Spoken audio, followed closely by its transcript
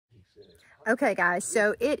Okay guys,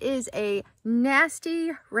 so it is a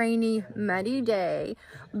nasty, rainy, muddy day,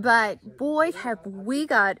 but boy have we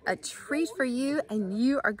got a treat for you and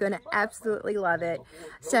you are going to absolutely love it.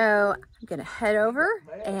 So I'm going to head over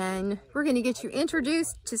and we're going to get you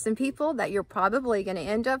introduced to some people that you're probably going to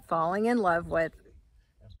end up falling in love with.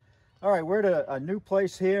 All right, we're at a new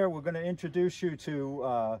place here. We're going to introduce you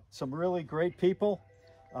to some really great people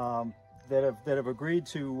that have agreed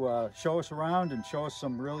to show us around and show us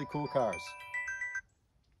some really cool cars.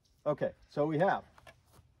 Okay, so we have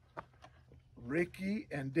Ricky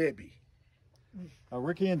and Debbie.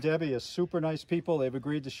 Ricky and Debbie are super nice people. They've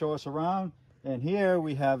agreed to show us around. And here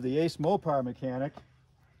we have the ace Mopar mechanic,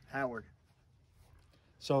 Howard.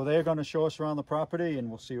 So they're going to show us around the property and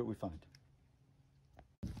we'll see what we find.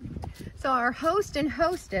 So our host and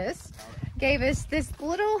hostess gave us this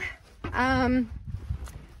little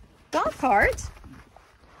golf cart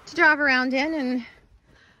to drive around in, and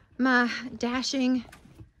my dashing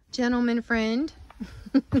gentleman friend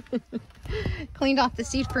cleaned off the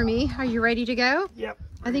seat for me. Are you ready to go? Yep.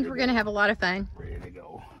 I think we're going to have a lot of fun. Ready to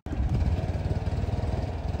go.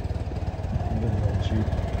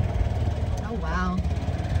 Oh, wow.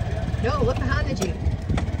 No, look behind the Jeep.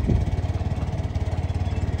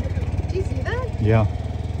 Do you see that? Yeah.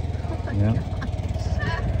 Oh my Yeah. gosh.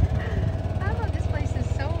 Oh, this place is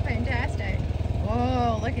so fantastic.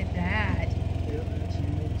 Whoa, look at that. Yeah, that's an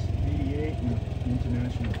 88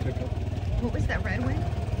 International pickup. What was that red one?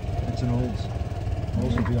 It's an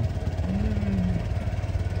Oldsmobile.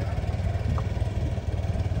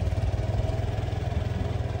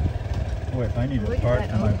 Boy, if I need Look a at part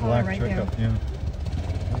that for my old car black right pickup, yeah.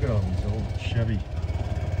 Look at all these old Chevy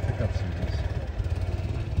pickups like this.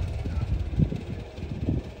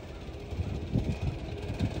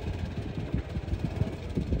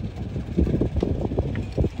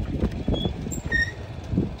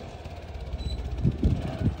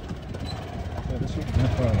 Yeah, this would be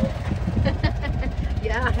far out.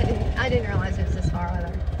 Yeah, I didn't realize it was this far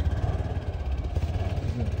either.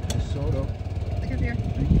 DeSoto. Look up here.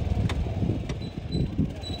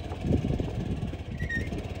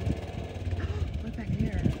 Look back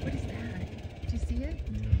there. What is that? Do you see it?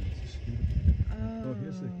 Yeah, it's a Studebaker. Oh,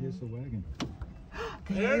 here's the wagon.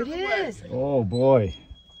 There it is. Oh boy.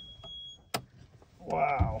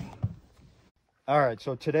 Wow. All right,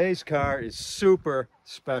 so today's car is super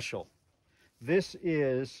special. This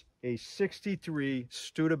is a 63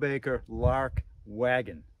 Studebaker Lark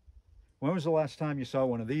Wagon. When was the last time you saw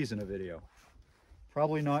one of these in a video?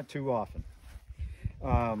 Probably not too often.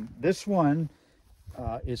 This one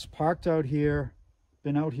is parked out here,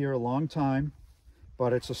 been out here a long time,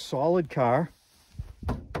 but it's a solid car.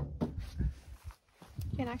 You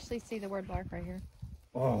can actually see the word Lark right here.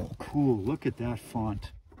 Oh, cool. Look at that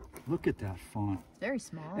font. Look at that font. Very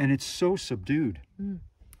small. And it's so subdued. Mm.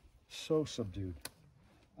 So subdued.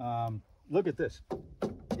 Look at this.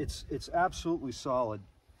 It's absolutely solid.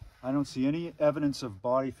 I don't see any evidence of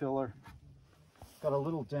body filler. Got a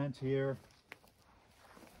little dent here.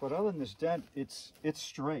 But other than this dent, it's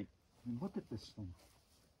straight. I mean, look at this thing.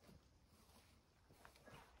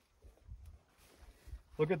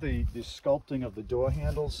 Look at the sculpting of the door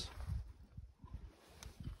handles.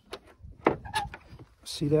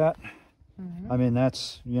 See that? Mm-hmm. I mean,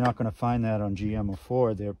 you're not going to find that on GM or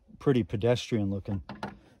Ford. They're pretty pedestrian looking.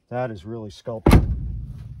 That is really sculpted.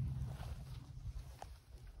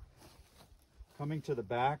 Coming to the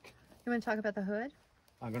back. You want to talk about the hood?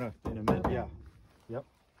 I'm going to, in a minute, yeah. Yep.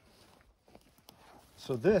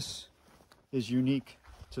 So this is unique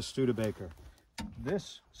to Studebaker.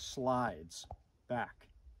 This slides back.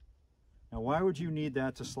 Now, why would you need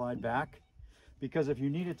that to slide back? Because if you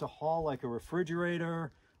needed to haul like a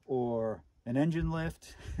refrigerator or an engine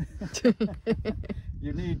lift,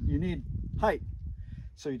 you need height.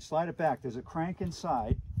 So you'd slide it back. There's a crank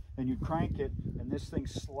inside, and you crank it, and this thing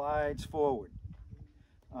slides forward.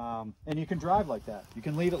 And you can drive like that. You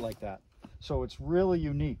can leave it like that. So it's really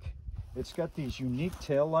unique. It's got these unique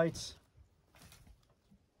tail lights.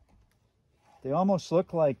 They almost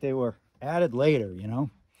look like they were added later, you know?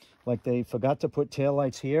 Like they forgot to put tail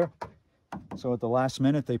lights here. So at the last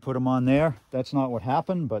minute they put them on there. That's not what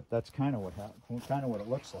happened, but that's kind of what happened, kind of what it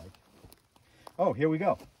looks like. Oh, here we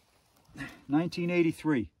go.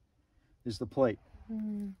 1983 is the plate.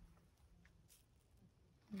 Mm-hmm.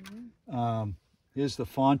 Here's the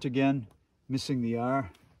font again, missing the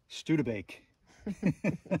R. Studebaker.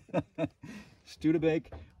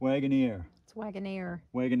 Studebaker Wagonaire. It's Wagonaire.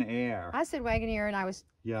 Wagonaire. I said Wagonaire and I was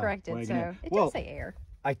corrected, Wagonaire. so it Well, does say air.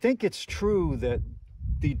 I think it's true that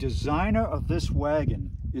the designer of this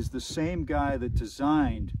wagon is the same guy that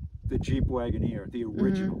designed the Jeep Wagonaire, the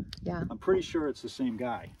original. Yeah. I'm pretty sure it's the same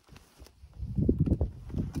guy.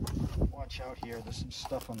 Watch out here, there's some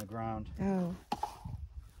stuff on the ground. Oh.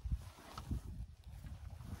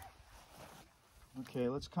 Okay,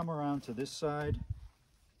 let's come around to this side.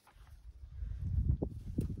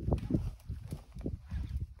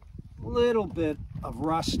 Little bit of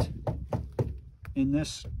rust in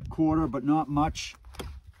this quarter, but not much.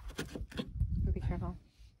 Be careful.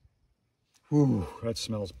 Ooh, that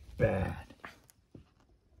smells bad.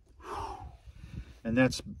 And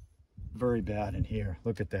that's very bad in here.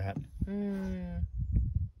 Look at that.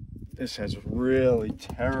 This has really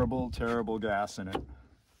terrible, terrible gas in it.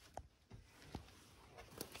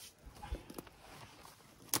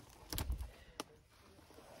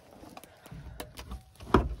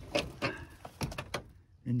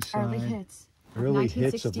 Inside, early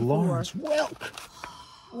hits of Lawrence Welk.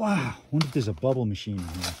 Wow, wonder if there's a bubble machine in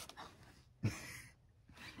here.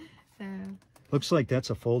 Looks like that's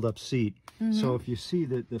a fold-up seat. So if you see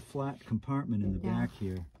the flat compartment in the back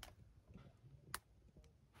here,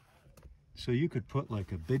 so you could put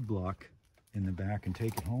like a big block in the back and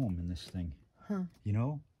take it home in this thing. You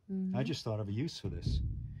know, I just thought of a use for this.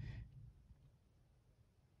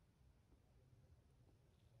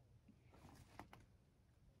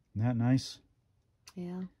 Isn't that nice?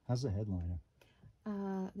 Yeah. How's the headliner?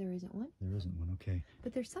 There isn't one. There isn't one, okay.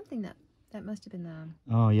 But there's something that must have been the...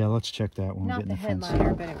 Oh yeah, let's check that one. Not the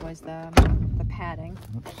headliner, but it was the padding.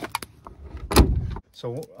 Oops.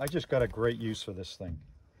 So I just got a great use for this thing.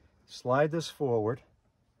 Slide this forward,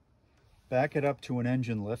 back it up to an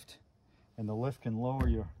engine lift, and the lift can lower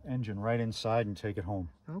your engine right inside and take it home.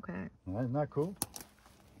 Okay. Well, isn't that cool?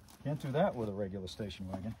 Can't do that with a regular station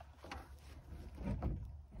wagon.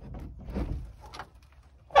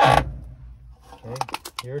 Okay,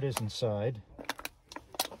 here it is inside.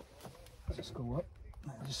 Let's just go up.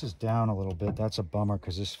 This is down a little bit. That's a bummer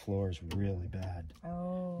because this floor is really bad.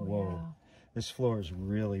 Oh, whoa. yeah. This floor is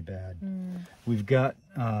really bad. We've got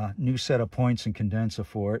a new set of points and condenser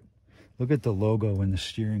for it. Look at the logo in the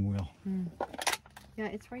steering wheel. Yeah,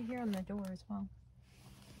 it's right here on the door as well.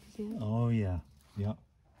 See it? Oh, yeah. Yep.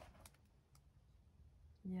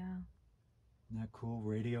 Yeah. Isn't that cool?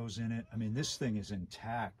 Radio's in it. I mean, this thing is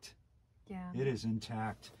intact. Yeah. It is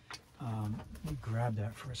intact. Let me grab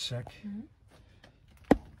that for a sec.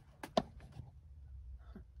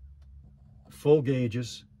 Full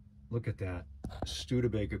gauges. Look at that.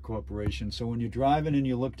 Studebaker Corporation. So when you're driving and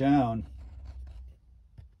you look down,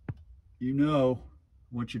 you know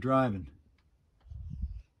what you're driving.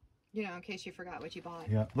 You know, in case you forgot what you bought.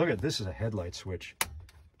 Yeah. Look at this. Is a headlight switch.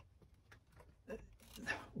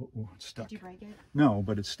 Oh, it's stuck. Did you break it? No,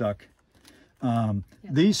 but it's stuck.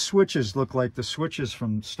 These switches look like the switches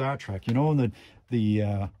from Star Trek. You know, in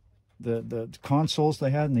the consoles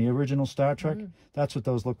they had in the original Star Trek? That's what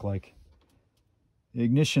those look like. The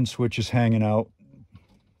ignition switch is hanging out.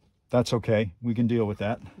 That's okay. We can deal with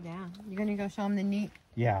that. Yeah. You're going to go show them the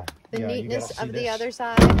neatness of the other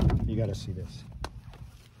side. You got to see this.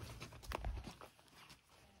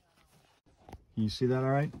 Can you see that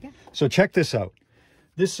all right? Yeah. So check this out.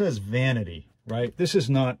 This says Vanity, right? This is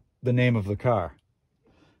not the name of the car.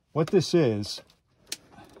 What this is,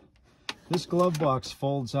 this glove box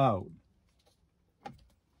folds out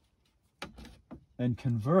and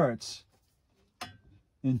converts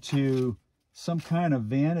into some kind of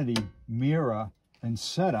vanity mirror and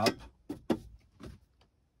setup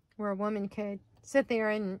where a woman could sit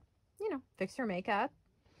there and, you know, fix her makeup,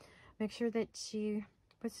 make sure that she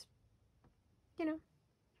was, you know,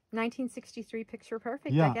 1963 picture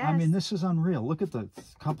perfect, yeah, I guess. I mean, this is unreal. Look at the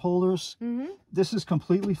cup holders. This is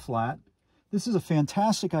completely flat. This is a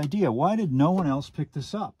fantastic idea. Why did no one else pick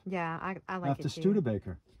this up? Yeah, I like after it too.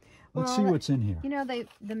 Studebaker. Let's see what's in here. You know,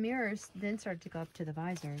 the mirrors then started to go up to the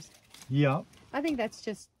visors. Yeah. I think that's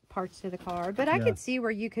just parts of the car, but I could see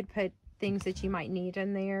where you could put things that you might need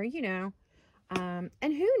in there, you know. And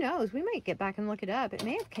who knows? We might get back and look it up. It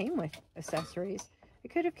may have came with accessories. It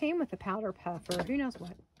could have came with a powder puff or who knows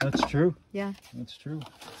what. That's true. Yeah. That's true.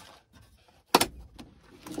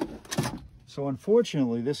 So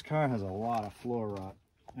unfortunately, this car has a lot of floor rot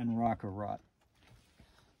and rocker rot.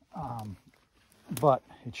 But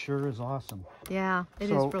it sure is awesome. Yeah, it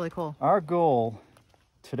is really cool. Our goal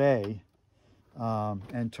today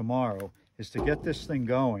and tomorrow is to get this thing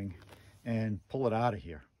going and pull it out of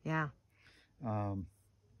here. Yeah. And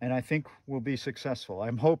I think we'll be successful.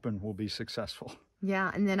 I'm hoping we'll be successful.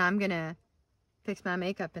 Yeah, and then I'm going to fix my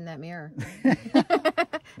makeup in that mirror.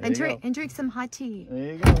 and drink some hot tea.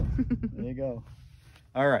 There you go. There you go.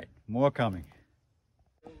 All right, more coming.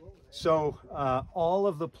 So all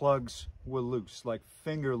of the plugs were loose, like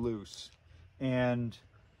finger loose, and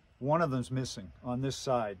one of them's missing on this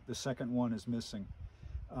side. The second one is missing.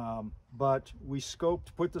 But we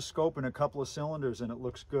put the scope in a couple of cylinders, and it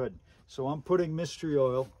looks good. So I'm putting mystery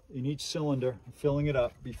oil in each cylinder, filling it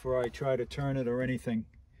up before I try to turn it or anything.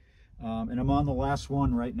 And I'm on the last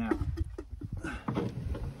one right now.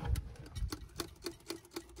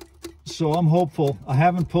 So I'm hopeful. I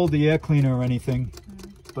haven't pulled the air cleaner or anything,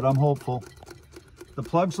 but I'm hopeful. The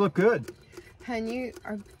plugs look good. And you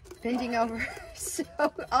are bending over so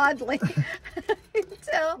oddly.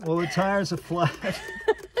 Well, the tires are flat.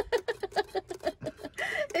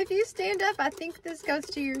 If you stand up, I think this goes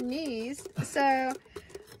to your knees. So I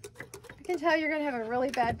can tell you're going to have a really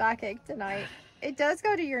bad backache tonight. It does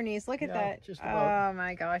go to your knees. Look at that. Just about. Oh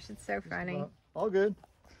my gosh, it's so funny. About. All good.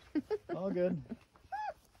 All good.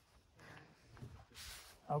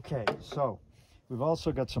 Okay, so we've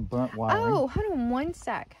also got some burnt wiring. Oh, hold on one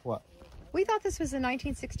sec. What? We thought this was a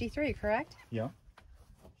 1963, correct? Yeah.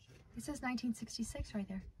 It says 1966 right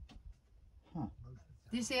there. Huh.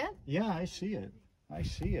 Do you see it? Yeah, I see it. I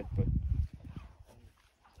see it, but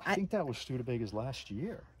I think that was Studebaker's last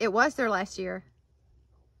year. It was their last year.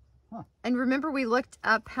 Huh. And remember, we looked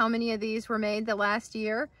up how many of these were made the last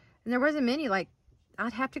year, and there wasn't many. Like,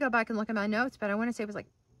 I'd have to go back and look at my notes, but I want to say it was like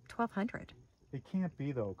 1,200. It can't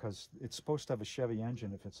be, though, because it's supposed to have a Chevy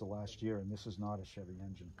engine if it's the last year, and this is not a Chevy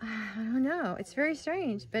engine. I don't know. It's very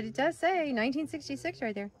strange, but it does say 1966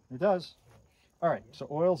 right there. It does. All right, so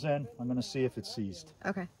oil's in. I'm going to see if it's seized.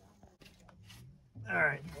 Okay. All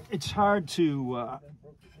right. It's hard to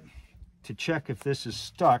check if this is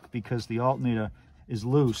stuck because the alternator is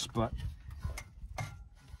loose, but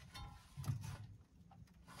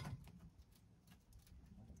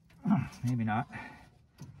maybe not.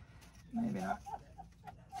 Maybe not.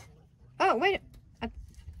 Oh, wait.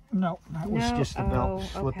 No, that was just the belt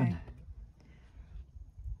slipping. Okay.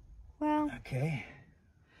 Well. Okay.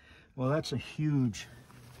 Well, that's a huge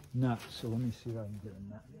nut, so let me see if I can get a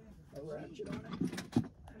nut. A ratchet on it.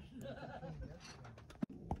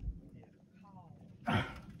 And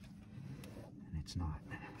it's not.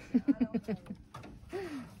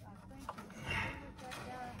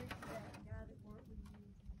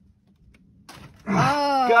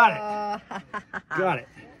 Oh. Got it. Got it.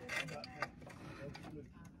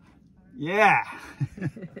 Yeah.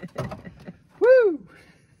 Woo.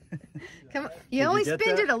 Come on. You only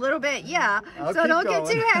spin it a little bit, yeah. I'll so keep don't going.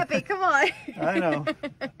 get too happy. Come on. I know.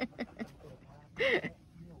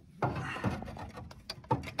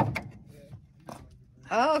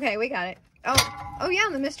 Oh, okay, we got it. Oh yeah,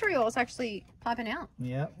 and the mystery oil is actually popping out.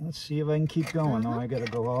 Yeah, let's see if I can keep going. Oh, I got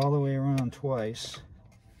to go all the way around twice.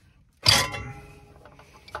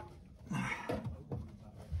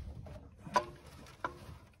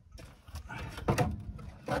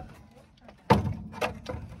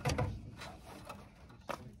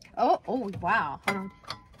 Oh, wow. Hold on.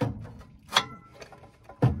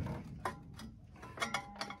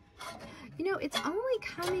 You know, it's only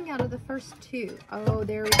coming out of the first two. Oh,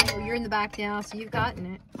 there we go. You're in the back now, so you've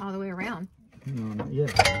gotten it all the way around. No, not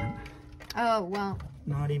yet. Oh, well.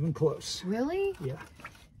 Not even close. Really? Yeah.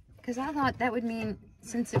 Because I thought that would mean,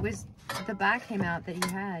 since it was the back came out, that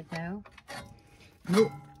you had, no?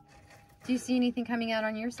 Nope. Do you see anything coming out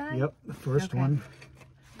on your side? Yep, the first one.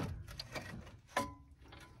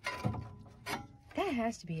 That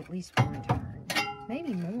has to be at least one turn.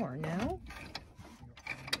 Maybe more, no?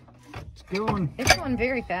 It's going. It's going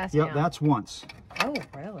very fast Yep, now. that's once. Oh,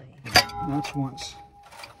 really? That's once.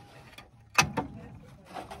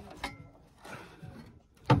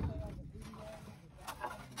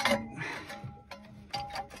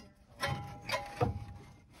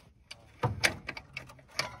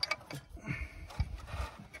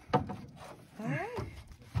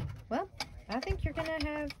 Well, I think you're gonna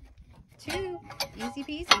have two easy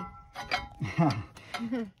peasy.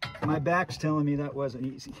 My back's telling me that wasn't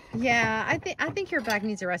easy. Yeah, I think your back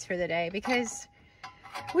needs a rest for the day because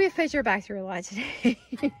we've put your back through a lot today.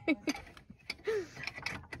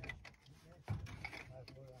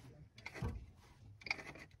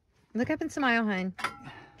 Look up and smile, hon.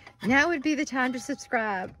 Now would be the time to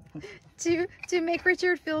subscribe to make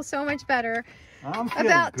Richard feel so much better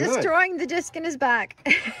about good. destroying the disc in his back.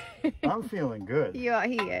 I'm feeling good. Yeah,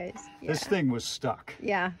 he is. Yeah. This thing was stuck.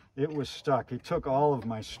 Yeah. It was stuck. It took all of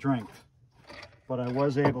my strength, but I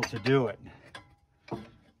was able to do it.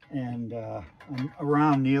 And I'm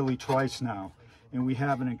around nearly twice now, and we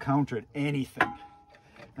haven't encountered anything.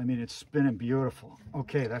 I mean, it's spinning beautiful.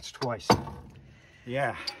 Okay, that's twice.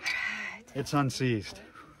 Yeah, it's unseized.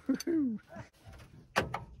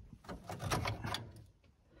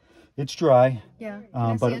 It's dry, Yeah. Can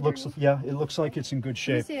I but see it looks, underneath? yeah, it looks like it's in good Let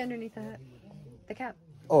me shape. see underneath the cap.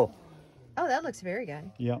 Oh, Oh, that looks very good.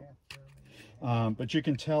 yeah. But you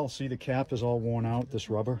can tell, see the cap is all worn out, this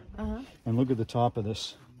rubber. Uh-huh. And look at the top of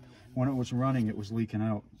this. When it was running, it was leaking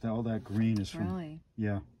out. All that green is from, Really?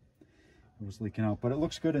 yeah, it was leaking out. But it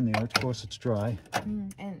looks good in there. Of course, it's dry.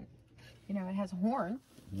 And, you know, it has a horn.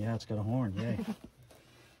 Yeah, it's got a horn, yay.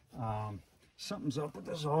 Something's up with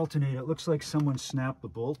this alternator. It looks like someone snapped the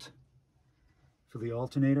bolt for the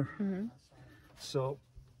alternator. So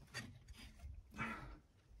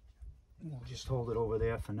we'll just hold it over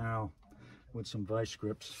there for now with some vice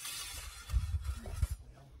grips.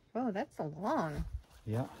 Oh, that's so long.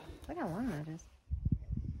 Yeah, Look how long that is.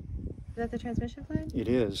 Is that the transmission fluid? it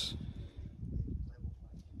is.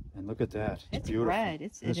 And look at that. It's beautiful. red.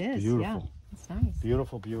 It is. beautiful. Yeah, it's nice.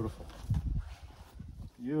 Beautiful, beautiful.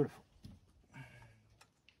 Beautiful.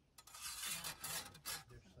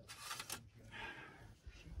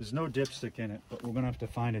 There's no dipstick in it, but we're gonna have to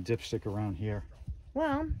find a dipstick around here.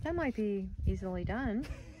 Well, that might be easily done.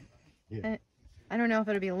 Yeah. I don't know if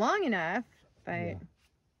it'll be long enough, but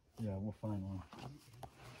Yeah, we'll find one.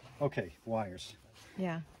 Okay, wires.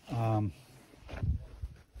 yeah.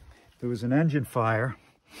 There was an engine fire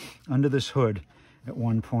under this hood at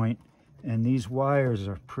one point, and these wires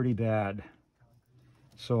are pretty bad.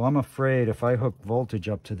 So I'm afraid if I hook voltage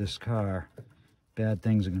up to this car, bad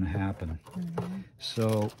things are going to happen.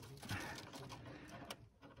 So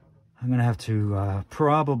I'm going to have to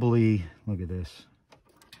probably, look at this.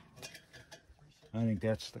 I think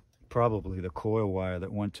that's probably the coil wire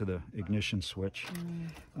that went to the ignition switch.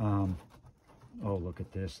 Oh, look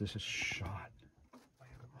at this. This is shot.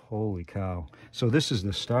 Holy cow. So this is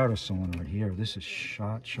the starter solenoid here. This is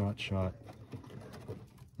shot, shot, shot.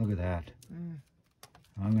 Look at that.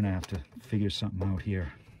 I'm going to have to figure something out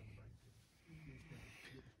here.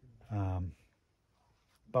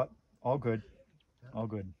 But all good. All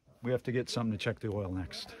good. We have to get something to check the oil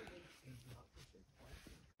next.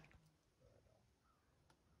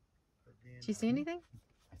 Did you see anything?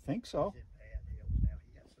 I think so.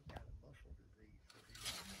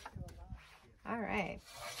 All right.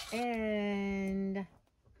 And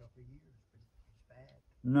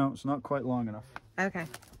No, it's not quite long enough. okay.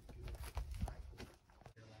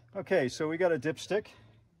 Okay, so we got a dipstick.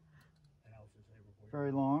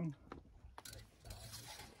 Very long.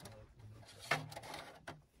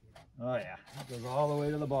 Oh yeah, it goes all the way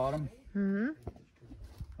to the bottom.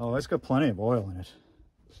 Oh, it's got plenty of oil in it.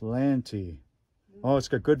 Plenty. Oh, it's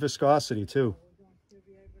got good viscosity too.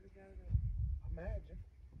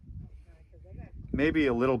 Maybe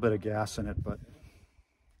a little bit of gas in it, but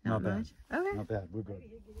not bad. Much. Okay. Not bad. We're good.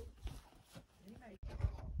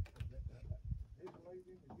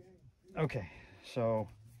 Okay, so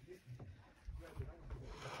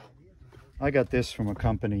I got this from a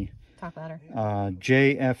company, Talk louder.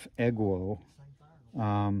 JF Egwo.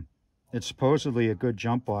 It's supposedly a good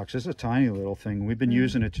jump box. It's a tiny little thing. We've been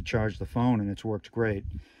using it to charge the phone, and it's worked great.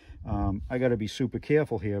 I got to be super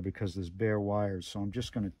careful here because there's bare wires, so I'm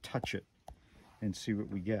just going to touch it and see what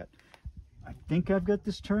we get. I think I've got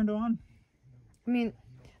this turned on. I mean,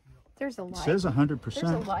 there's a light. It says 100%. There's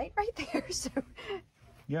a light right there. So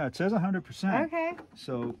Yeah, it says 100%. okay.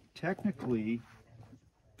 So technically,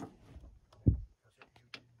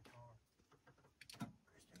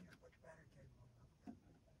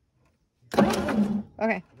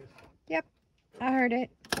 Okay. Yep. I heard it.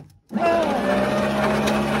 Oh.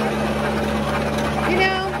 You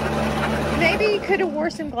know, maybe you could have wore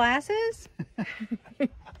some glasses.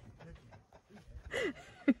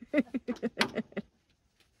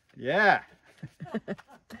 yeah.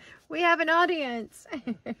 We have an audience.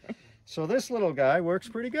 So this little guy works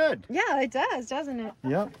pretty good. Yeah, it does, doesn't it?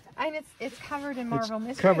 Yep. And it's covered in marble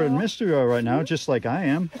mystery. Covered in oil. mystery oil right now, just like I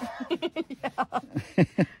am. Yeah.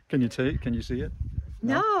 Can you see it?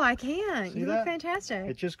 No, I can't. See You that? look fantastic.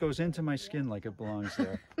 It just goes into my skin like it belongs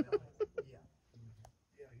there.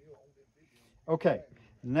 Okay,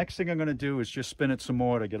 the next thing I'm going to do is just spin it some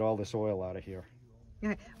more to get all this oil out of here.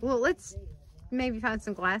 Okay. Well, let's maybe find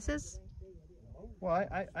some glasses. Well,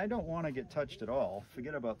 I don't want to get touched at all.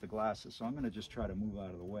 Forget about the glasses, so I'm going to just try to move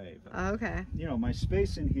out of the way. But, Okay. you know, my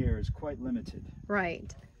space in here is quite limited.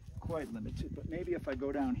 Right. Quite limited. But maybe if I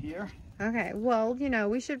go down here. Okay. Well, you know,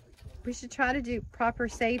 we should try to do proper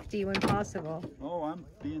safety when possible. Oh, I'm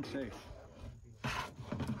being safe.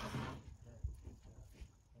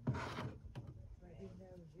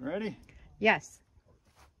 Ready? Yes.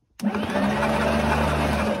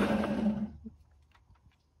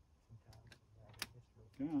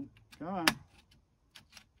 Come on, come on.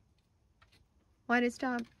 Why did it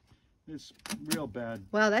stop? It's real bad.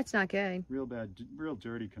 Well, that's not good. Real bad, real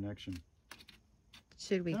dirty connection.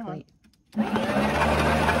 Should we clean? Just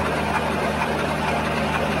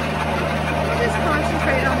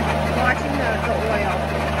concentrate on watching the oil.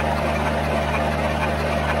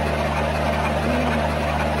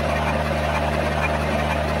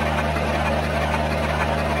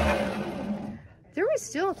 There was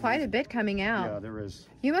still quite a bit coming out. Yeah, there is.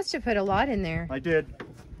 You must have put a lot in there. I did.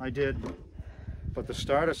 But the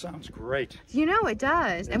starter sounds great. You know it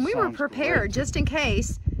does. And we were prepared just in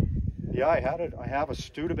case. Yeah, I have a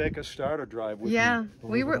Studebaker starter drive with me. Yeah,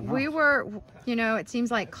 we were, you know, it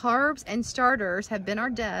seems like carbs and starters have been our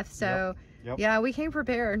death. So, Yep. yeah, we came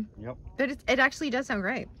prepared. Yep. But it actually does sound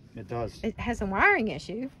great. It does. It has a wiring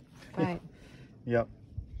issue. But Yep.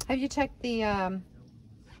 have you checked the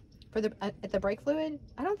for the brake fluid?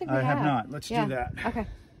 I don't think we I have not. Let's do that. Okay.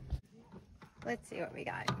 Let's see what we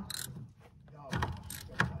got.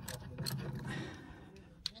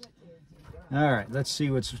 All right, let's see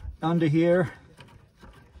what's under here.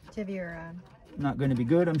 To your Not going to be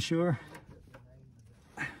good, I'm sure.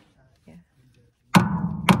 yeah.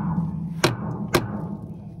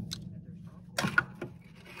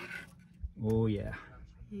 Oh yeah.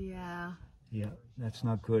 Yeah. Yeah, that's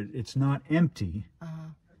not good. It's not empty.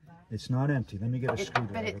 It's not empty. Let me get a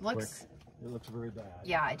screwdriver. But it looks. Quick. It looks very bad.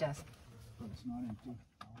 Yeah, it does. But it's not empty.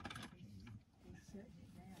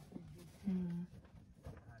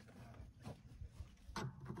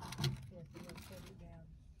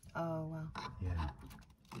 Oh wow. Yeah.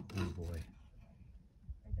 Oh boy.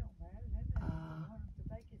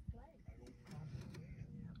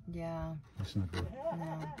 Yeah. That's not good.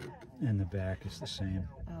 No. And the back is the same.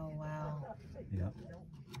 Oh wow. Yep.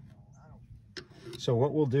 So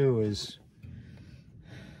what we'll do is,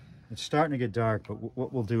 it's starting to get dark, but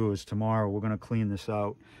what we'll do is tomorrow we're going to clean this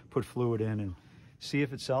out, put fluid in, and see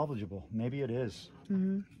if it's salvageable. Maybe it is.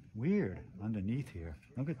 Weird underneath here.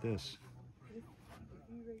 Look at this.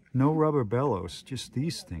 No rubber bellows, just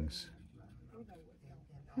these things.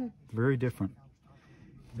 Very different.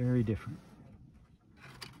 Very different.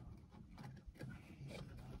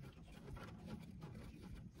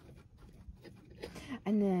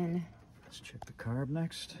 And then. Let's check the carb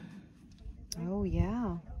next. Oh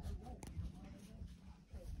yeah.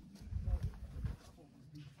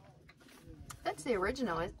 That's the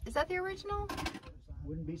original. Is that the original?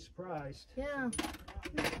 Wouldn't be surprised. Yeah.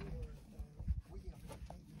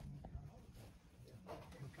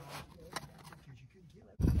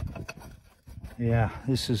 Yeah,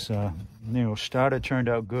 this is, you know, starter turned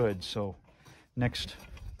out good, so next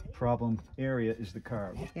problem area is the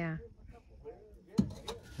carb. Yeah.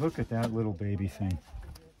 Look at that little baby thing.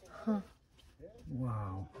 Huh.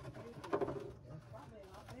 Wow.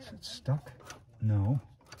 Is it stuck? No,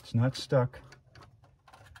 it's not stuck.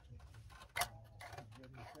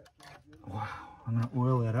 Wow, I'm gonna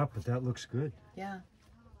oil that up, but that looks good. Yeah.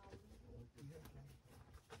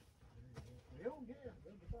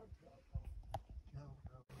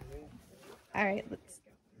 All right, let's.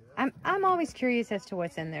 I'm always curious as to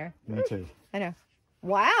what's in there. Me too. I know.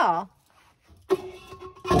 Wow.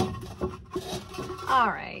 All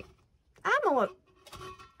right. I'm a little.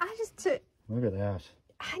 I just took. Look at that.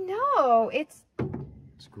 I know it's.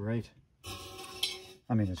 It's great.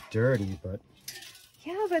 I mean, it's dirty, but.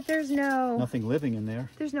 Yeah, but there's no. Nothing living in there.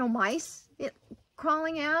 There's no mice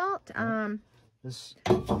crawling out. This.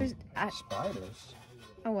 There's. Spiders.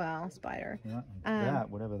 Oh well, spider. Yeah, that,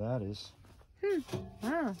 whatever that is.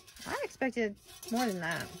 Wow, I expected more than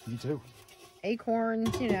that. Me too.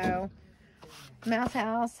 Acorns, you know, mouse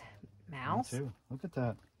house. Mouse? Me too. Look at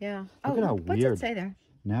that. Yeah. Look at how what's weird. it say there?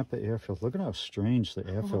 Napa air filter. Look at how strange the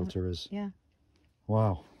air filter is. Yeah.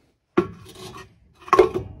 Wow.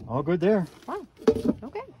 All good there. Wow.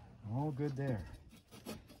 Okay. All good there.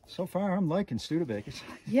 So far, I'm liking Studebakers.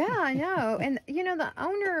 Yeah, I know. And, you know, the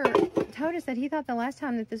owner told us that he thought the last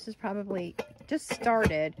time that this was probably just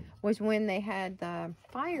started was when they had the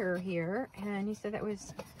fire here. And he said that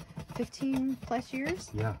was 15 plus years.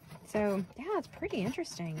 Yeah. So, yeah, it's pretty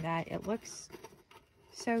interesting that it looks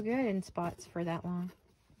so good in spots for that long.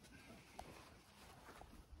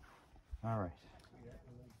 All right.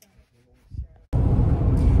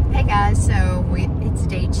 Hey guys, so it's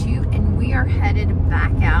day 2 and we are headed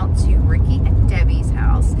back out to Ricky and Debbie's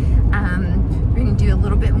house. We're going to do a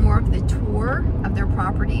little bit more of the tour of their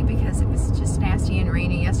property because it was just nasty and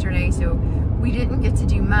rainy yesterday, so we didn't get to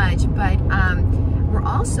do much, but we're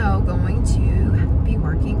also going to be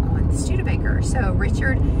working on the Studebaker. So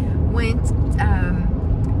Richard went,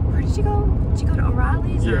 where did you go? Did you go to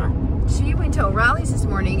O'Reilly's? Yeah. So you went to O'Reilly's this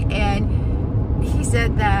morning, and he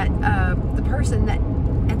said that the person that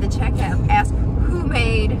at the checkout ask who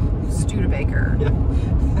made Studebaker. Yeah.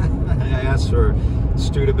 I asked for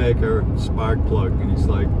Studebaker spark plug, and he's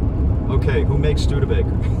like, okay, who makes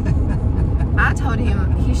Studebaker? I told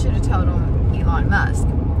him he should have told him Elon Musk,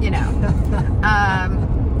 you know.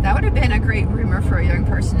 That would have been a great rumor for a young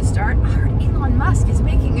person to start. I heard Elon Musk is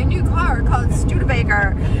making a new car called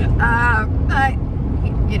Studebaker. But,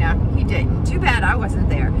 you know, he didn't. Too bad I wasn't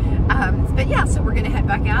there. But yeah, so we're going to head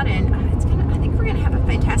back out, and I think we're going to have a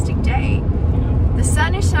fantastic day. The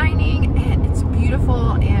sun is shining, and it's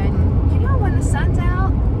beautiful, and, you know, when the sun's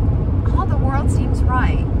out, all the world seems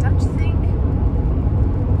right, don't you think?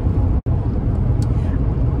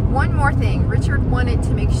 One more thing, Richard wanted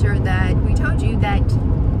to make sure that we told you that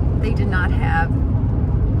they did not have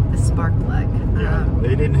the spark plug.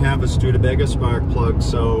 They didn't have a Studebaker spark plug,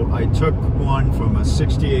 so I took one from a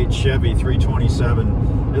 68 Chevy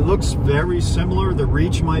 327. It looks very similar. The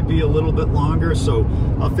reach might be a little bit longer, so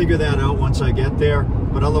I'll figure that out once I get there,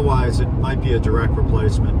 but otherwise it might be a direct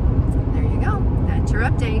replacement. There you go. That's your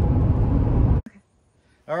update.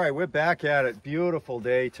 All right, we're back at it. Beautiful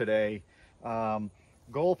day today.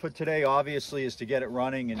 Goal for today obviously is to get it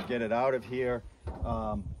running and get it out of here,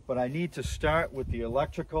 but I need to start with the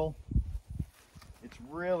electrical. It's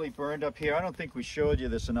really burned up here. I don't think we showed you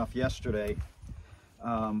this enough yesterday,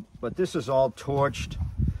 but this is all torched.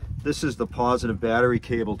 This is the positive battery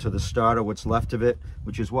cable to the starter, what's left of it,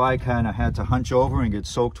 which is why I kind of had to hunch over and get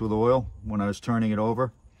soaked with oil when I was turning it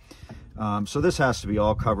over. So this has to be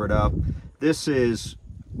all covered up. This is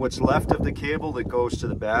what's left of the cable that goes to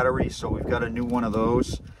the battery, so we've got a new one of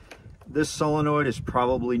those. This solenoid is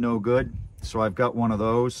probably no good, so I've got one of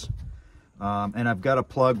those. And I've got a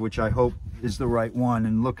plug which I hope is the right one,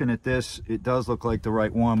 and looking at this, it does look like the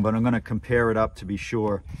right one, but I'm going to compare it up to be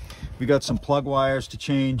sure. We got some plug wires to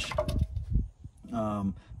change,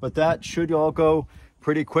 but that should all go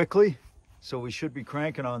pretty quickly, so we should be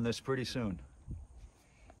cranking on this pretty soon.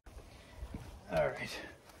 All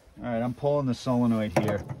right, I'm pulling the solenoid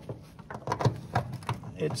here.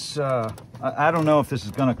 It's I don't know if this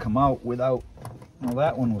is going to come out without, well,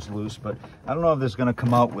 that one was loose, but I don't know if this is going to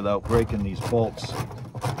come out without breaking these bolts.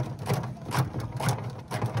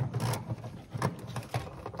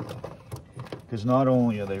 Because not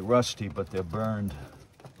only are they rusty, but they're burned.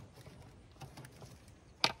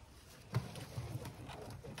 Oh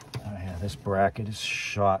yeah, this bracket is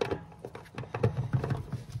shot.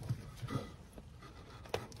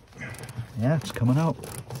 Yeah, it's coming out.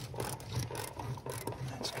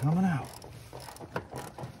 It's coming out.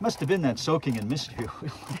 Must have been that soaking in mystery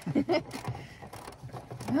oil.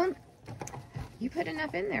 Well, you put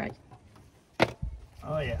enough in there.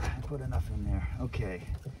 Oh yeah, I put enough in there. Okay.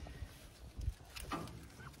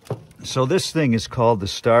 So this thing is called the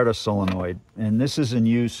starter solenoid, and this is in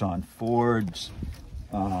use on Fords,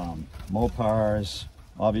 Mopars,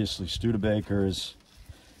 obviously Studebakers,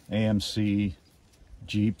 AMC,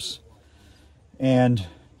 Jeeps. And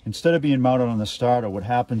instead of being mounted on the starter, what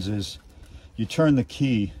happens is you turn the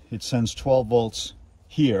key, it sends 12 volts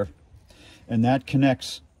here, and that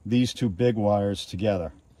connects these two big wires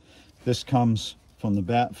together. This comes from the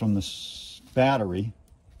battery,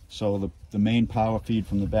 so the main power feed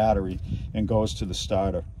from the battery, and goes to the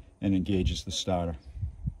starter and engages the starter.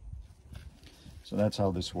 So that's how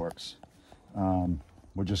this works.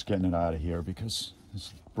 We're just getting it out of here because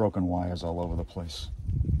there's broken wires all over the place.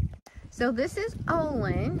 So this is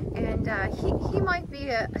Olin, and he might be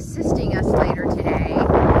assisting us later today. So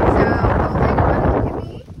Olin, you want to look at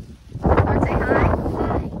me? Want to say hi?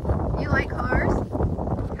 Hi. You like cars?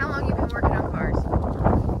 How long have you been working on cars?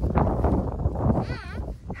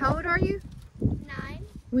 How old are you? 9.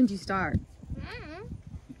 When did you start?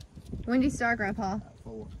 When did you start, Grandpa?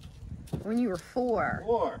 4. When you were 4.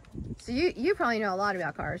 4. So you probably know a lot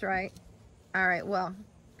about cars, right? All right, well,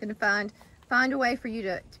 gonna find a way for you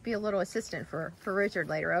to be a little assistant for Richard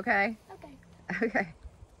later, okay? Okay. Okay.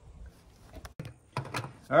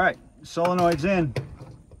 All right, solenoid's in.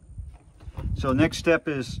 So next step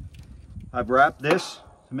is I've wrapped this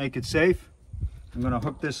to make it safe. I'm going to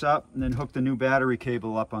hook this up and then hook the new battery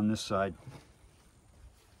cable up on this side.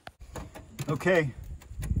 Okay,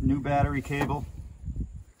 new battery cable.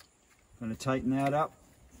 Going to tighten that up.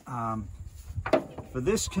 For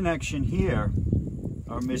this connection here,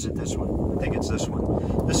 or is it this one? I think it's this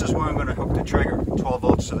one. This is where I'm going to hook the trigger, 12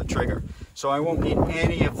 volts to the trigger. So I won't need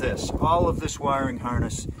any of this. All of this wiring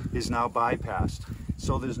harness is now bypassed.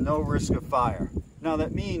 So there's no risk of fire. Now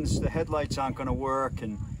that means the headlights aren't going to work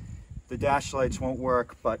and the dash lights won't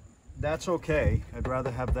work, but that's okay. I'd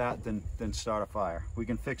rather have that than start a fire. We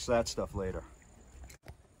can fix that stuff later.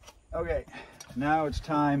 Okay, Now it's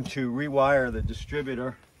time to rewire the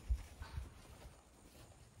distributor.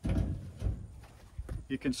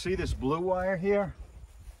 You can see this blue wire here.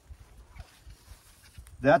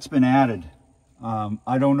 That's been added.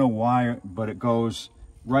 I don't know why, but it goes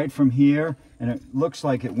right from here, and it looks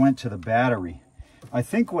like it went to the battery. I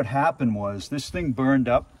think what happened was this thing burned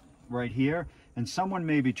up right here, and someone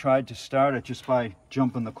maybe tried to start it just by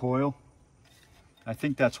jumping the coil. I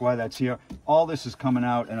think that's why that's here. All this is coming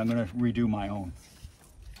out, and I'm going to redo my own.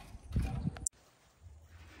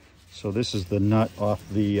 So this is the nut off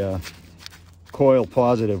the coil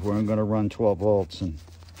positive where I'm going to run 12 volts, and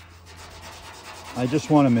I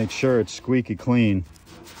just want to make sure it's squeaky clean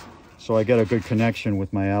so I get a good connection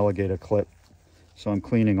with my alligator clip. So I'm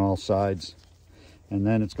cleaning all sides, and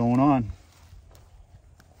then it's going on.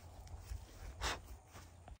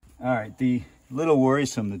 All right, the little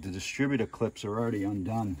worrisome that the distributor clips are already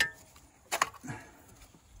undone.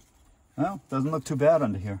 Well, doesn't look too bad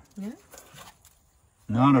under here. Yeah.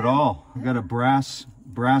 Not at all. I've got a brass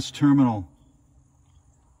terminal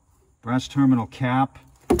cap.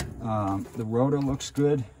 The rotor looks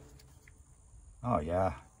good. Oh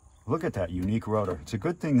yeah, look at that unique rotor. It's a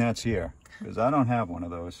good thing that's here because I don't have one of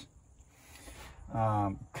those.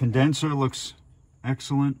 Condenser looks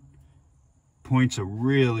excellent. Points are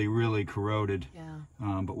really corroded. Yeah.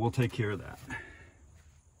 But we'll take care of that.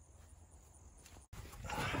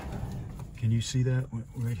 Can you see that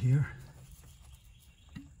right here?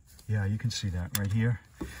 Yeah, you can see that right here.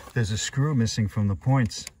 There's a screw missing from the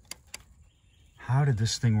points. How did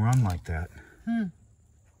this thing run like that?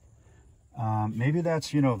 Maybe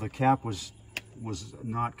that's, you know, the cap was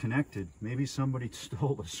not connected. Maybe somebody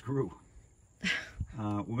stole a screw.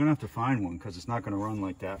 We're gonna have to find one because it's not gonna run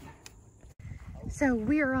like that. So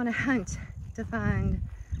we are on a hunt to find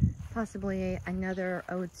possibly another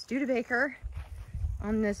old Studebaker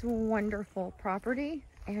on this wonderful property,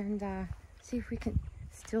 and see if we can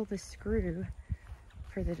steal the screw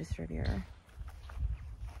for the distributor.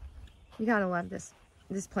 You gotta love this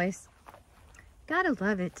place. Gotta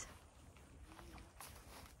love it.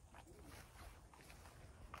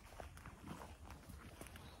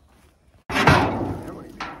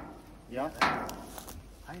 Yeah?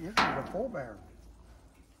 Hey, this is a 4-barrel.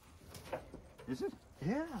 Is it?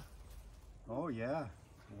 Yeah. Oh yeah.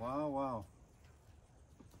 Wow.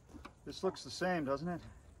 This looks the same, doesn't it?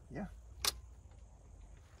 Yeah.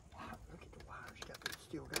 Wow, look at the wires.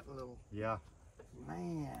 Still got a little. Yeah.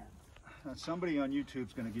 Man. Somebody on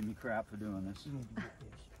YouTube's gonna give me crap for doing this. You need to get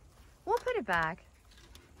this. We'll put it back.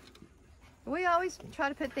 We always try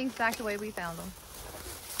to put things back the way we found them.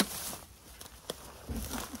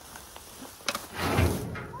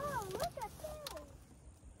 Oh, look at this.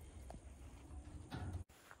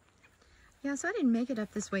 Yeah, so I didn't make it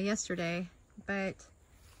up this way yesterday, but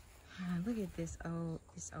look at this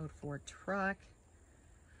old Ford truck.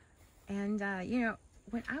 And you know,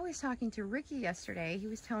 when I was talking to Ricky yesterday, he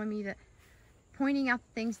was telling me that, pointing out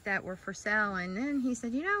things that were for sale, and then he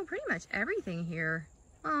said, you know, pretty much everything here,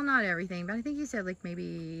 well, not everything, but I think he said like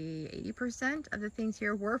maybe 80% of the things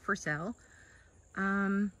here were for sale.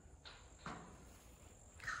 Gosh,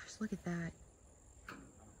 look at that.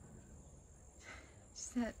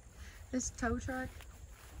 Just this tow truck,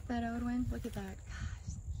 that old one, look at that.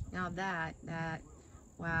 Gosh, now that,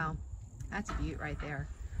 wow, that's a beaut right there.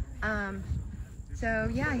 So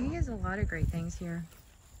yeah, he has a lot of great things here.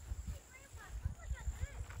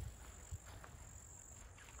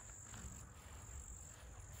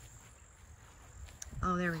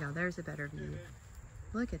 Oh, there we go. There's a better view.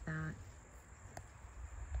 Look at that.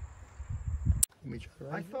 Let me try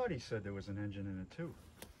I right thought he said there was an engine in it too.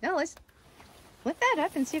 Now let's lift that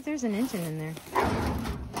up and see if there's an engine in there.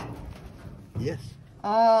 Yes.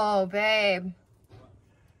 Oh, babe.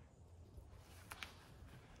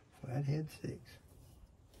 Flathead 6.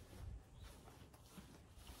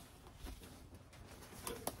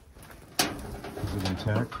 Is it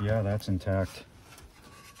intact? Yeah, that's intact.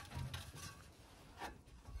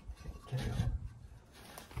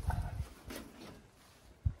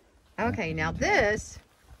 Okay, now this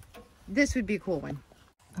would be a cool one.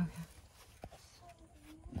 Okay.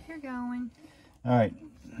 You're going. All right.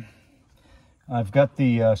 I've got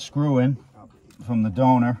the screw in from the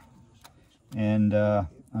donor, and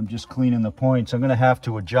I'm just cleaning the points. I'm going to have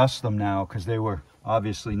to adjust them now because they were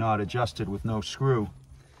obviously not adjusted with no screw.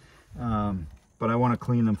 But I want to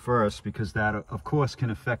clean them first because that, of course, can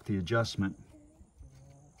affect the adjustment.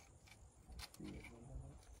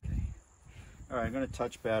 All right, I'm going to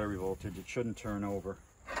touch battery voltage. It shouldn't turn over.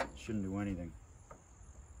 It shouldn't do anything.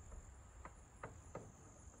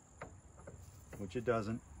 Which it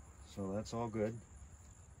doesn't, so that's all good.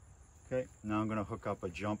 Okay, now I'm going to hook up a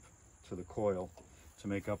jump to the coil to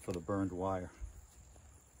make up for the burned wire.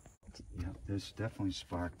 Yeah, there's definitely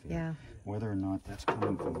spark there. Yeah. Whether or not that's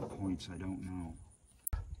coming from the points, I don't know.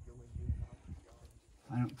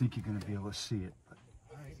 I don't think you're going to be able to see it, but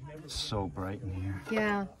it's so bright in here.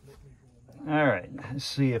 Yeah. All right, let's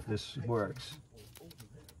see if this works.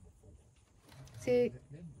 See,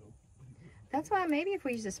 that's why maybe if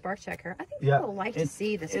we use a spark checker, I think people like to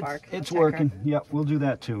see the spark. It's checker. working. Yeah, we'll do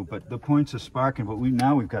that too. But the points are sparking, but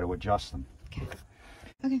now we've got to adjust them. Okay.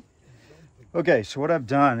 Okay. Okay, so what I've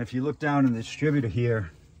done, if you look down in the distributor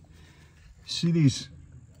here, see these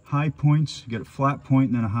high points? You get a flat point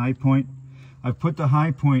and then a high point. I've put the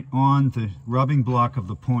high point on the rubbing block of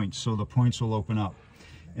the points, so the points will open up.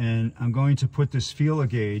 And I'm going to put this feeler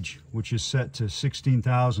gauge, which is set to 16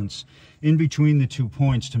 thousandths, in between the 2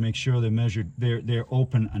 points to make sure they're measured, they're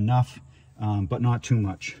open enough, but not too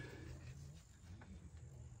much.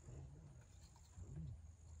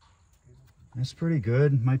 That's pretty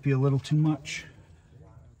good. Might be a little too much.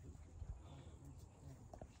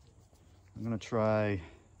 I'm going to try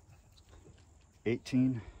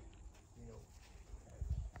 18.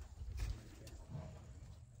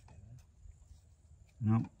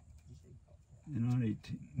 No, they're not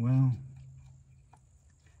 18. Well,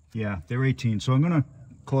 yeah, they're 18. So I'm going to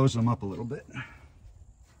close them up a little bit.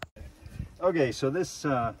 Okay, so this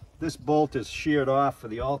bolt is sheared off for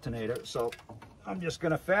the alternator. So I'm just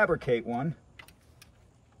going to fabricate one.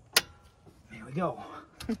 There we go.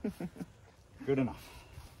 Good enough.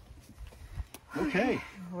 Okay,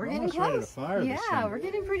 We're we're getting almost ready to close. fire this Yeah, thing. we're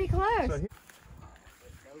getting pretty close. So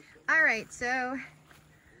All right, so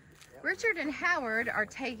Richard and Howard are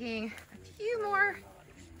taking a few more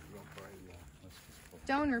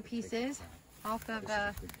donor pieces off of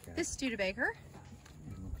this Studebaker.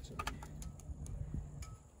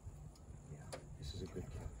 This is a good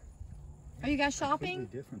cap. Are you guys shopping?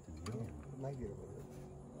 Completely different than the other one.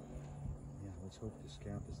 Yeah, let's hope this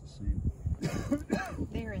cap is the same.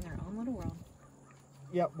 They're in their own little world.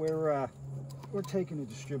 Yep, we're taking a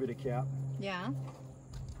distributor cap. Yeah.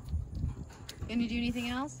 Gonna do anything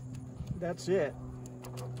else? That's it.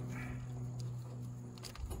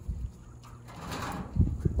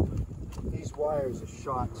 These wires are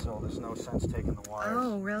shot, so there's no sense taking the wires.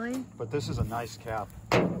 Oh, really? But this is a nice cap.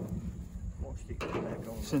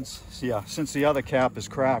 Since the other cap is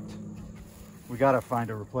cracked, we gotta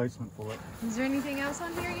find a replacement for it. Is there anything else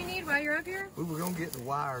on here you need while you're up here? We were gonna get the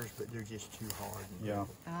wires, but they're just too hard. Yeah.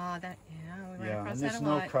 Oh, that, yeah, we ran Yeah, across and that there's a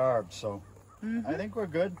no lot. carbs, so I think we're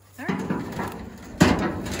good. All right.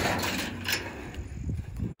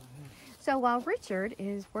 So while Richard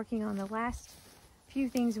is working on the last few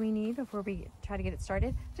things we need before we try to get it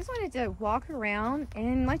started, just wanted to walk around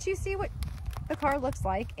and let you see what the car looks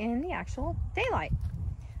like in the actual daylight.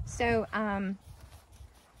 So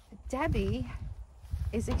Debbie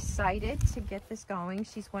is excited to get this going.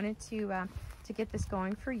 She's wanted to get this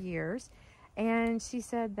going for years, and she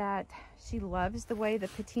said that she loves the way the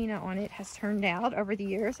patina on it has turned out over the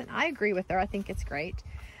years, and I agree with her. I think it's great.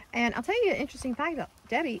 And I'll tell you an interesting fact about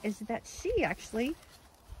Debbie is that she actually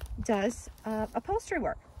does upholstery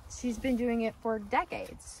work. She's been doing it for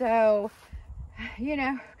decades. So, you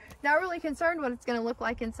know, not really concerned what it's going to look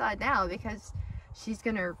like inside now, because she's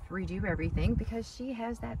going to redo everything because she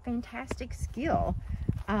has that fantastic skill.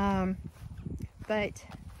 But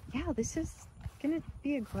yeah, this is going to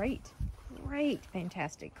be a great,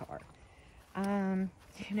 fantastic car.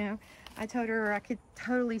 You know, I told her I could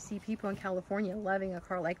totally see people in California loving a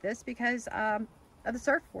car like this because of the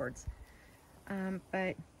surfboards.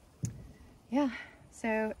 But yeah,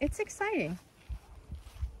 so it's exciting.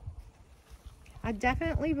 I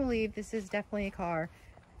definitely believe this is definitely a car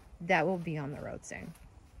that will be on the road soon.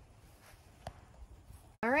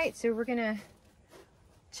 All right, so we're gonna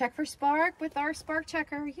check for spark with our spark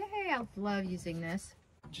checker. Yay, I love using this.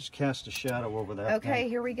 Just cast a shadow over that. Okay, thing.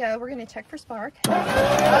 here we go. We're gonna check for spark.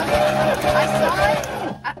 I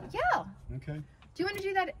saw it. Yeah. Okay. Do you want to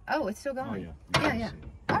do that? Oh, it's still going. Oh, yeah. Yeah.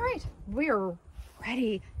 All right, we're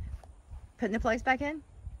ready. Putting the plugs back in.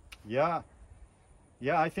 Yeah.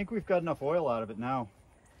 Yeah, I think we've got enough oil out of it now.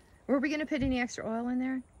 Were we gonna put any extra oil in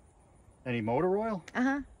there? Any motor oil?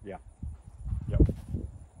 Uh-huh. Yeah. Yep.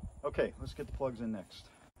 Okay, let's get the plugs in next.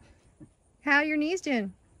 How are your knees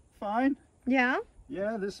doing? Fine. Yeah?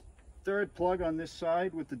 Yeah, this third plug on this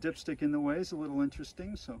side with the dipstick in the way is a little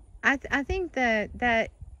interesting, so. I think that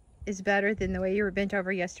is better than the way you were bent over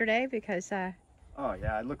yesterday, because Oh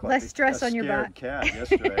yeah, I look like less a stress on your scared back. cat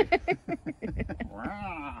yesterday.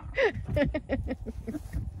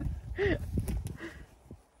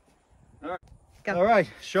 Go. All right,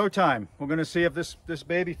 showtime. We're gonna see if this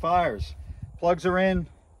baby fires. Plugs are in,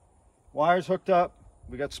 wires hooked up.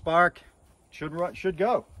 We got spark. Should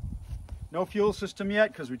go. No fuel system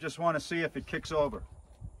yet because we just want to see if it kicks over.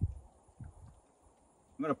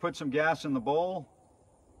 I'm gonna put some gas in the bowl.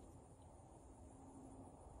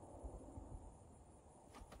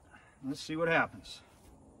 Let's see what happens.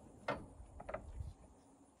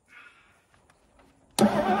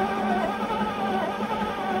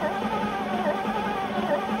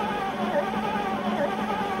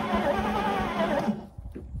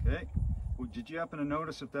 Okay. Well, did you happen to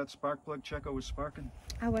notice if that spark plug checker was sparking?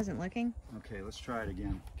 I wasn't looking. Okay, let's try it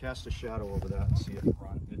again. Cast a shadow over that and see if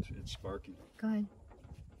it's sparking. Go ahead.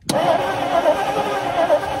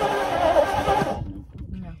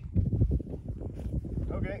 No.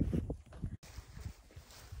 Okay.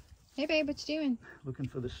 Hey babe, what you doing? Looking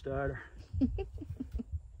for the starter. I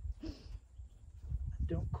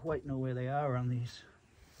don't quite know where they are on these.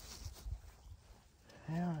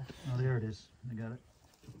 Yeah. Oh, there it is. I got it.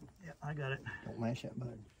 Yeah, I got it. Don't mash that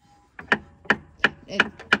button.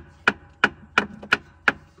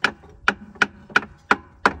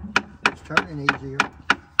 It's turning easier.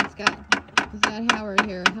 He's got Howard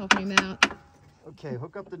here helping him out. Okay,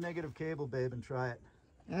 hook up the negative cable, babe, and try it.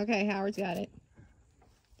 Okay, Howard's got it.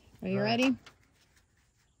 Are you All right. ready?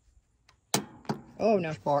 Oh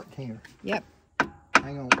no. Sparked here. Yep.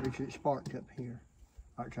 Hang on, Richard. It sparked up here.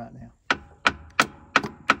 All right, try it now.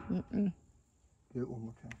 Mm-mm. Do it one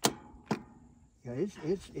more time. Yeah,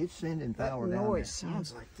 it's sending power That down noise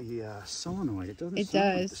sounds like the solenoid. It doesn't It sound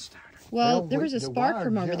like the does. starter. Well, there when was a the spark wire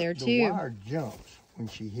from over there The too. wire jumps when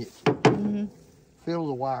she hits it. Mm-hmm. Feel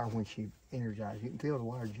the wire when she energizes. You can feel the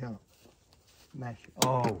wire jump. Mash it.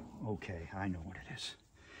 Oh, okay. I know what it is.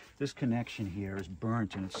 This connection here is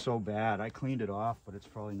burnt and it's so bad. I cleaned it off, but it's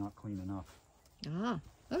probably not clean enough. Ah,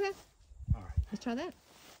 okay. All right. Let's try that.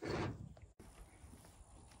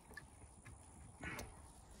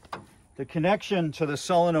 The connection to the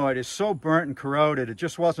solenoid is so burnt and corroded, it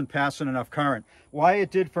just wasn't passing enough current. Why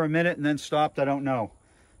it did for a minute and then stopped, I don't know.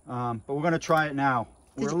 But we're going to try it now.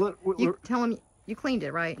 You tell him you cleaned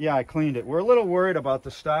it, right? Yeah, I cleaned it. We're a little worried about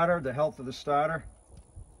the starter, the health of the starter.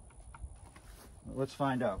 Let's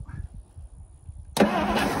find out.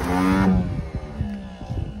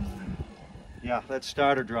 Yeah, that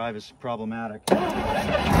starter drive is problematic.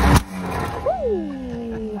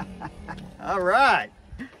 All right.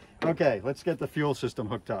 Okay, let's get the fuel system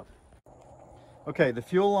hooked up. Okay, the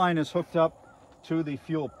fuel line is hooked up to the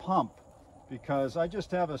fuel pump because I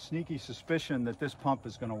just have a sneaky suspicion that this pump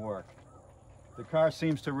is going to work. The car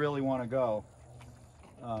seems to really want to go.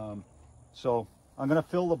 So I'm going to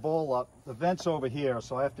fill the bowl up. The vent's over here,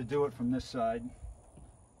 so I have to do it from this side.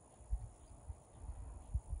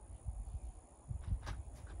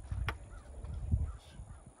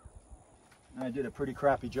 I did a pretty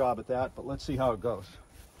crappy job at that, but let's see how it goes.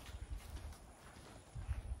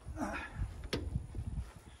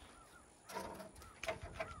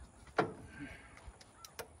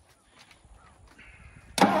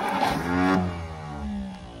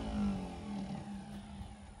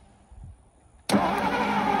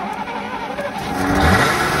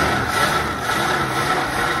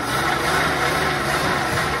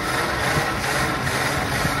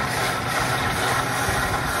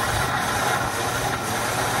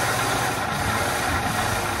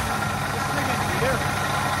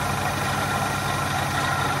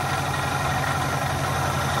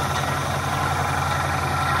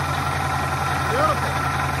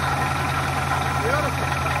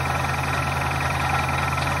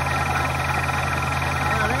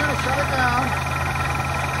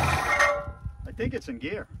 I think it's in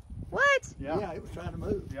gear. What? Yeah. Yeah, it was trying to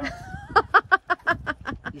move. Yeah.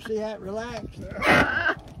 You see how it relaxed?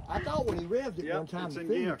 I thought when he revved it Yep, one time, it's the in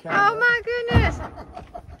thing gear. came Oh up. my goodness.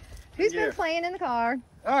 Who's Yeah. been playing in the car?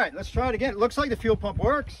 All right, let's try it again. It looks like the fuel pump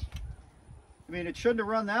works. I mean, it shouldn't have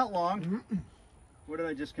run that long. What did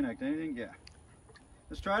I disconnect? Anything? Yeah.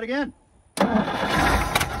 Let's try it again.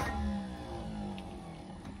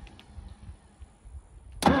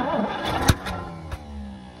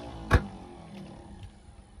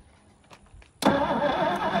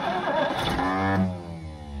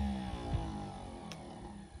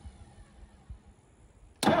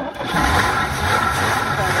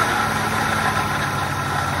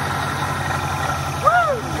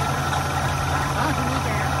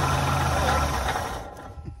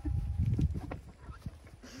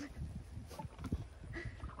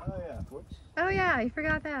 Oh yeah. Whoops. Oh yeah, you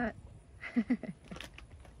forgot that. I'm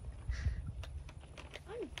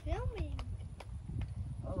filming.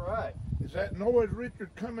 All right. Is that noise, Richard,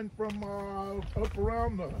 coming from up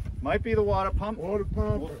around the Might be the water pump. water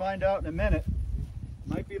pump? We'll find out in a minute.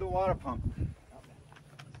 Might be the water pump.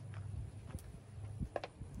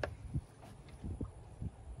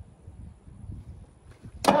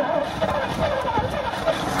 That's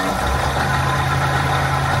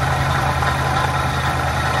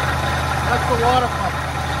the water pump.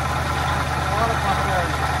 Water pump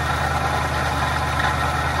area.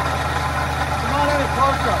 Come on any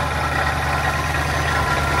closer.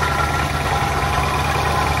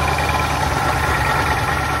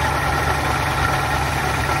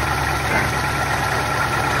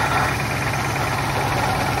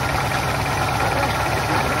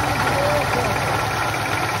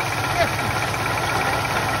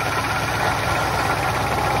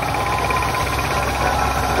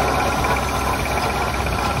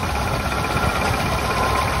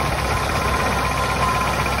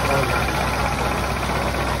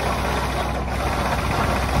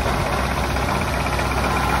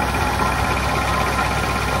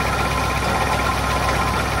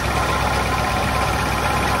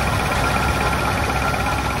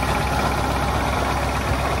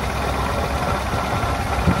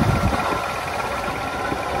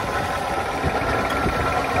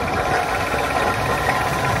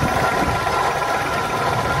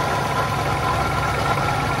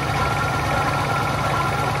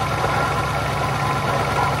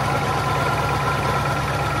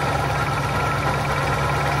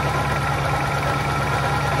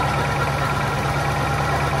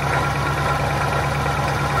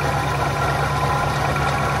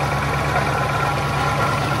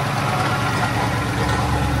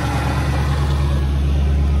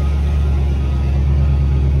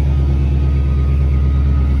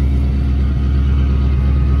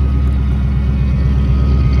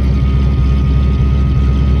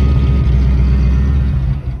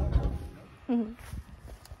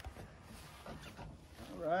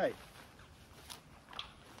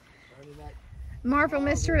 Marble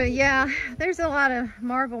Mist Oil, yeah, there's a lot of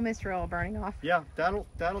Marble Mist Oil burning off. Yeah, that'll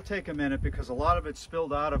take a minute because a lot of it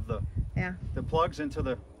spilled out of the plugs into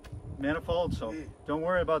the manifold, so don't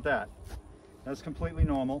worry about that. That's completely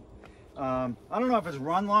normal. I don't know if it's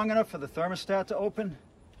run long enough for the thermostat to open.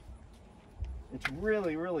 It's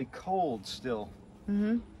really, really cold still.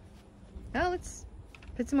 Mm-hmm. Oh, let's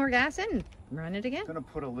put some more gas in and run it again. I'm gonna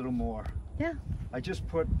put a little more. Yeah. I just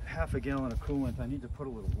put half a gallon of coolant. I need to put a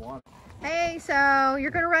little water. Hey, so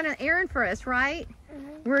you're gonna run an errand for us, right?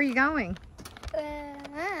 Mm-hmm. Where are you going?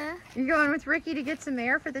 You're going with Ricky to get some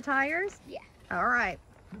air for the tires? Yeah. All right.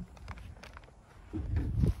 I'm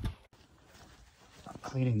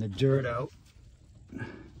cleaning the dirt out.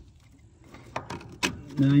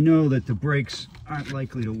 Now I know that the brakes aren't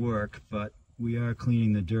likely to work, but we are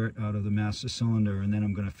cleaning the dirt out of the master cylinder, and then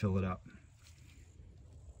I'm going to fill it up.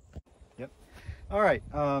 Yep. All right.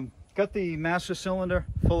 Got the master cylinder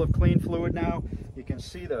full of clean fluid now. You can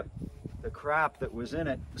see the crap that was in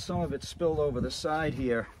it. Some of it spilled over the side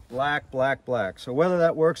here. Black, black, black. So whether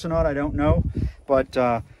that works or not, I don't know. But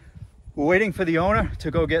we're waiting for the owner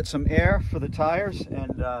to go get some air for the tires.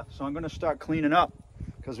 And so I'm going to start cleaning up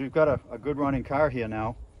because we've got a good running car here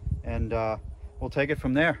now. And we'll take it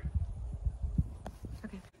from there.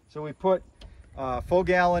 Okay. So we put full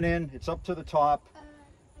gallon in. It's up to the top.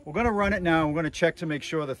 We're going to run it now. We're going to check to make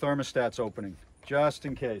sure the thermostat's opening, just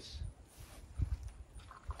in case.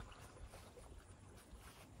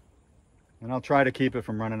 And I'll try to keep it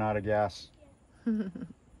from running out of gas.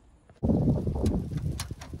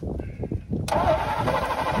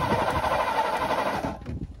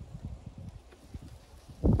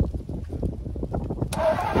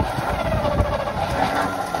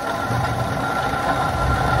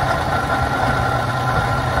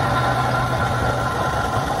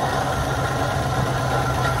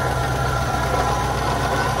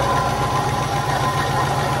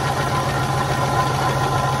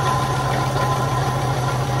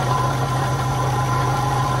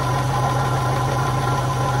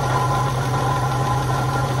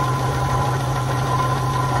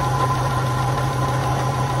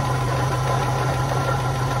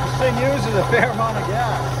 Uses a fair amount of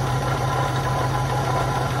gas.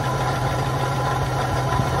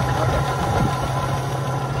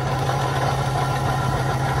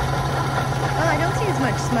 Well, I don't see as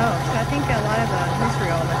much smoke, so I think a lot of the mystery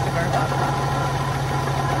oil must have burned off.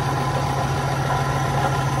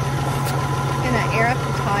 Gonna air up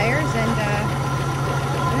the tires and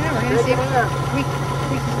yeah, we're gonna see if we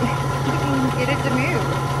can get it to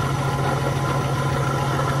move.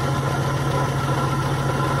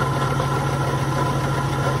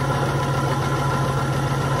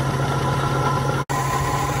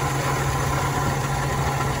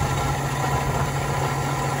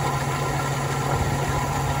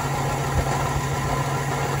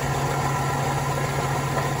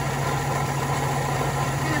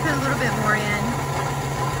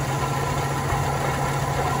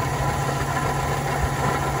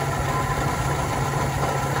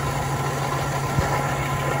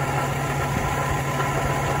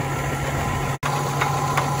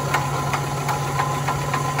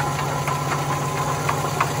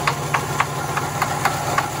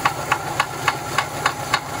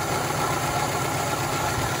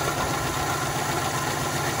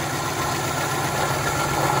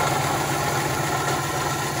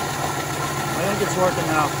 working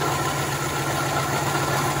now.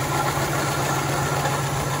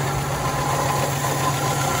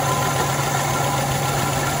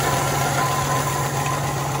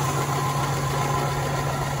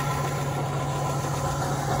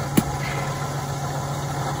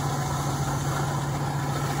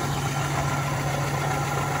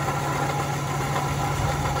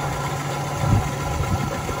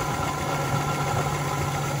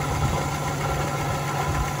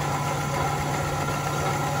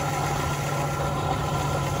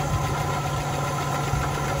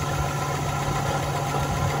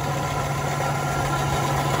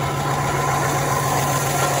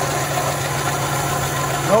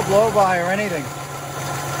 No blow-by or anything.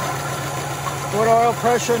 Good oil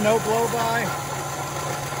pressure, no blow-by.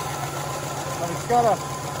 But it's got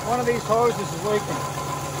one of these hoses is leaking.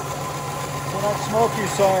 So that smoke you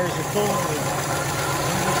saw is your coolant leak.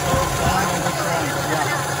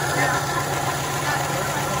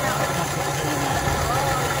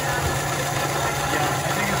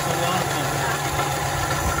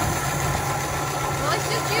 Well, let's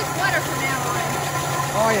just use water from now on.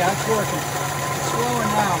 Oh yeah, it's working. It's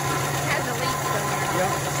flowing now. It has a leak somewhere.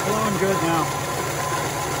 Yep, it's flowing good now.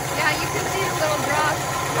 Yeah, you can see the little drops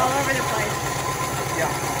all over the place.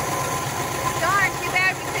 Yeah. Darn, too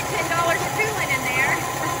bad we put $10 of coolant in there.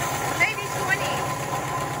 Maybe 20.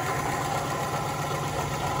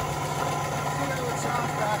 See how it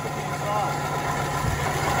sounds back at the exhaust.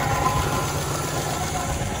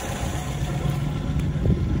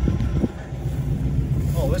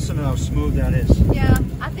 Oh, listen to how smooth that is. Yeah,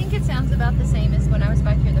 I think it sounds about the same as when I was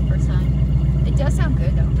back here the first time. It does sound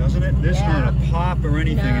good though. Doesn't it? There's not a pop or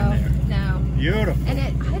anything in there. No. Beautiful. And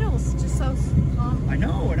it idles just so calm. I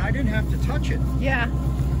know, and I didn't have to touch it. Yeah.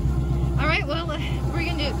 All right, well, we're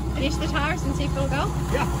going to finish the tires and see if it'll go.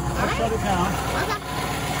 Yeah, I'll shut it down. Okay.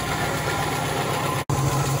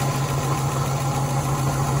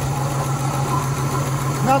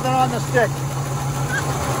 Nothing on the stick.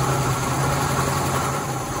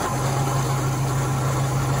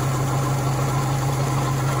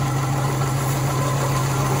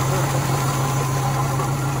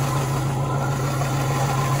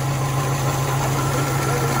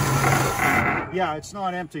 Yeah, it's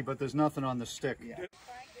not empty, but there's nothing on the stick.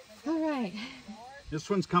 All right. This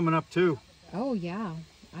one's coming up too. Oh, yeah,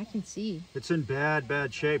 I can see. It's in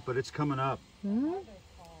bad shape, but it's coming up. Hmm?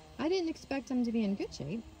 I didn't expect them to be in good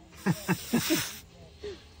shape.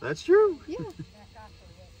 That's true. Yeah.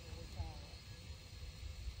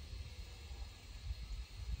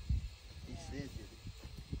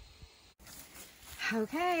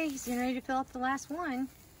 Okay, he's getting ready to fill up the last one.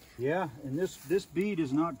 Yeah, and this bead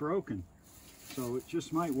is not broken, so it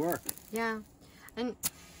just might work. Yeah, and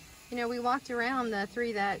you know, we walked around the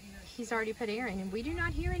three that he's already put air in, and we do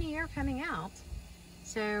not hear any air coming out.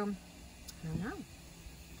 So, I don't know.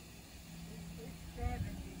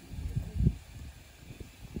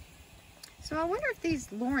 So I wonder if these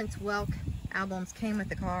Lawrence Welk albums came with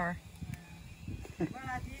the car.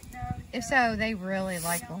 If so, they really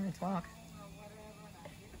like Lawrence Welk.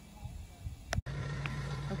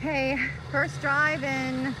 Okay, first drive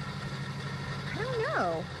in, I don't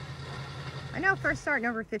know. I know first start in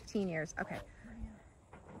over 15 years. Okay.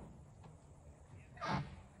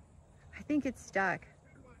 I think it's stuck.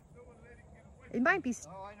 It might be,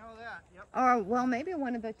 Oh, I know that. Yep. or well, maybe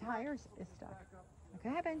one of the tires is stuck. What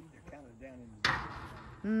could happen?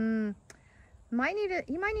 Might need a,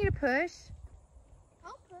 you might need a push.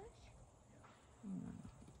 I'll push.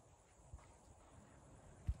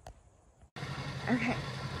 Okay.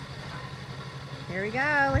 Here we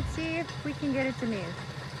go. Let's see if we can get it to move.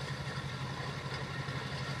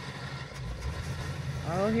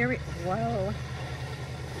 Oh, here we, whoa.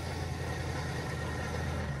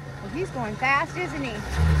 Well, he's going fast, isn't he?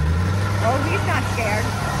 Oh, he's not scared.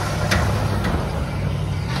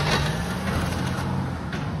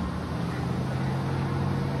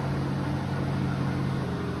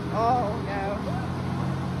 Oh, no.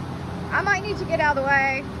 I might need to get out of the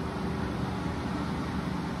way.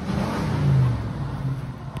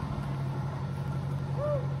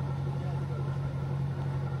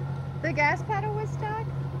 The gas pedal was stuck?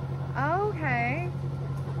 Okay.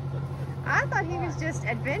 I thought he was just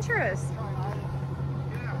adventurous.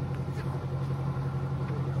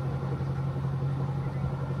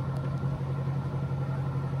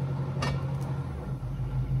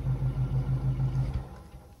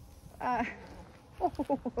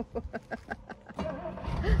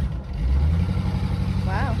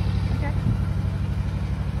 Wow. Okay.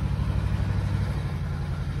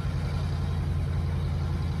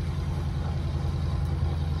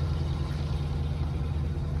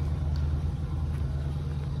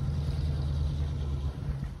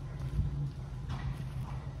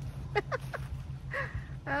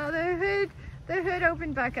 Oh, the hood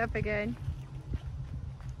opened back up again.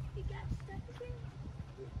 You got stuck again?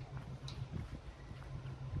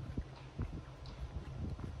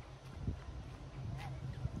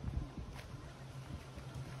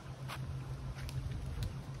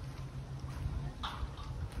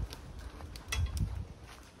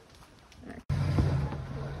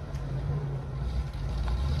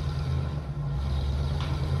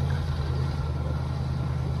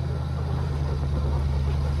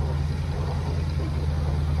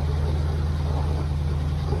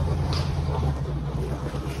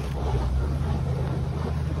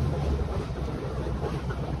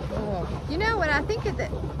 You know what I think of it?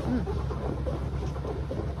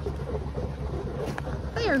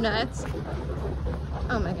 They are nuts.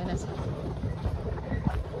 Oh my goodness.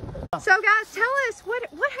 So guys, tell us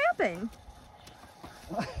what happened.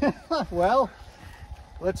 Well,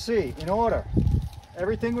 let's see. In order.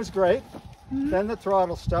 Everything was great. Then the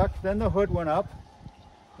throttle stuck. Then the hood went up.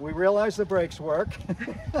 We realized the brakes work.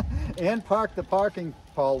 And the parking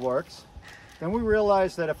pole works. Then we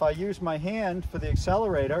realized that if I use my hand for the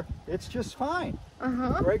accelerator, it's just fine.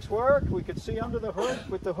 Brakes work. We could see under the hood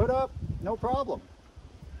with the hood up, no problem.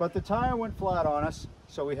 But the tire went flat on us,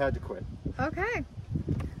 so we had to quit. Okay.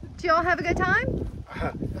 Did y'all have a good time?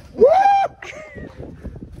 Woo!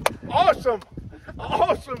 Awesome!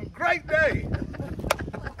 Awesome! Great day!